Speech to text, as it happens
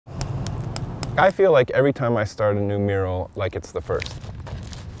I feel like every time I start a new mural, like it's the first.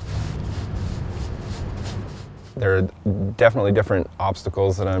 There are definitely different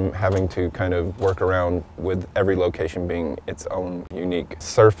obstacles that I'm having to kind of work around, with every location being its own unique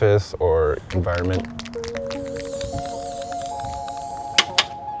surface or environment.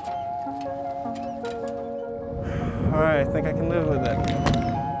 All right, I think I can live with it.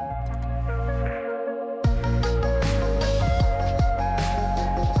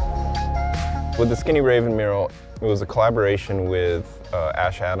 With the Skinny Raven mural, it was a collaboration with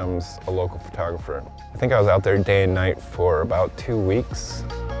Ash Adams, a local photographer. I think I was out there day and night for about 2 weeks.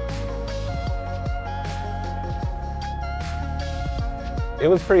 It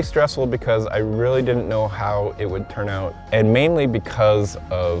was pretty stressful because I really didn't know how it would turn out, and mainly because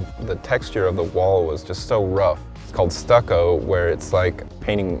of the texture of the wall was just so rough. It's called stucco, where it's like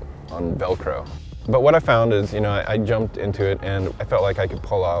painting on Velcro. But what I found is, I jumped into it and I felt like I could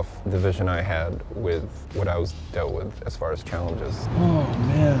pull off the vision I had with what I was dealt with as far as challenges. Oh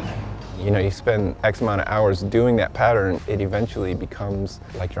man. You spend X amount of hours doing that pattern, it eventually becomes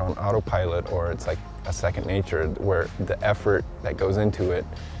like you're on autopilot, or it's like a second nature where the effort that goes into it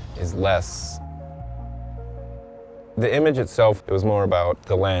is less. The image itself, it was more about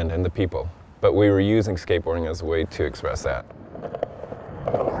the land and the people, but we were using skateboarding as a way to express that.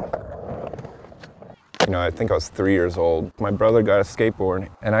 I think I was 3 years old. My brother got a skateboard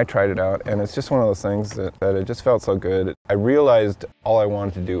and I tried it out, and it's just one of those things that it just felt so good. I realized all I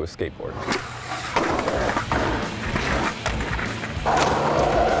wanted to do was skateboard.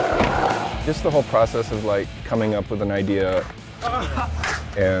 Just the whole process of like coming up with an idea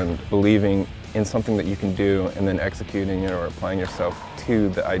and believing in something that you can do and then executing it or applying yourself to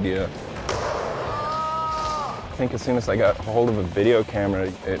the idea. I think as soon as I got hold of a video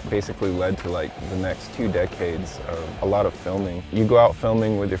camera, it basically led to like the next 2 decades of a lot of filming. You go out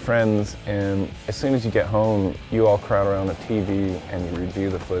filming with your friends, and as soon as you get home, you all crowd around a TV and you review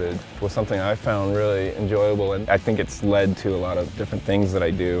the footage. It was something I found really enjoyable, and I think it's led to a lot of different things that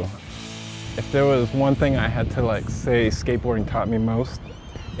I do. If there was one thing I had to say skateboarding taught me most,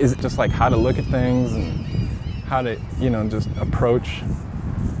 is just how to look at things and how to, just approach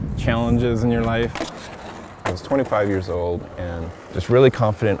challenges in your life. I was 25 years old and just really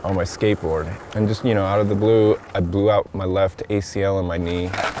confident on my skateboard. And just, out of the blue, I blew out my left ACL in my knee.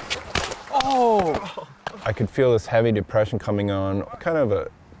 Oh! I could feel this heavy depression coming on, kind of a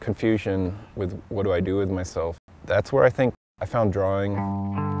confusion with what do I do with myself. That's where I think I found drawing.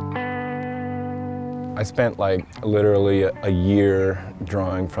 I spent literally a year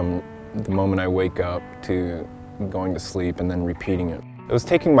drawing from the moment I wake up to going to sleep and then repeating it. It was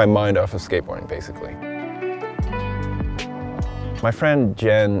taking my mind off of skateboarding, basically. My friend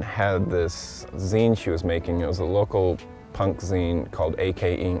Jen had this zine she was making. It was a local punk zine called AK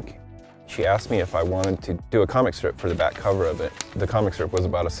Inc. She asked me if I wanted to do a comic strip for the back cover of it. The comic strip was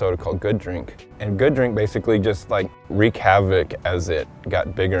about a soda called Good Drink. And Good Drink basically just wreaked havoc as it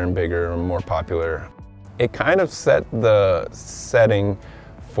got bigger and bigger and more popular. It kind of set the setting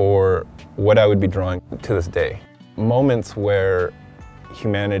for what I would be drawing to this day. Moments where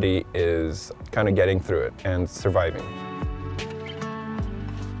humanity is kind of getting through it and surviving.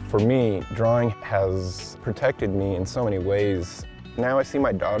 For me, drawing has protected me in so many ways. Now I see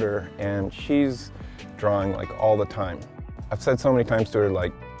my daughter and she's drawing all the time. I've said so many times to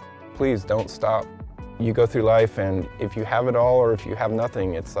her, please don't stop. You go through life, and if you have it all or if you have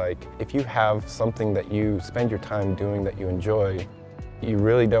nothing, it's if you have something that you spend your time doing that you enjoy, you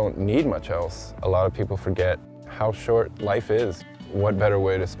really don't need much else. A lot of people forget how short life is. What better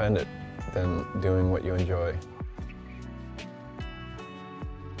way to spend it than doing what you enjoy?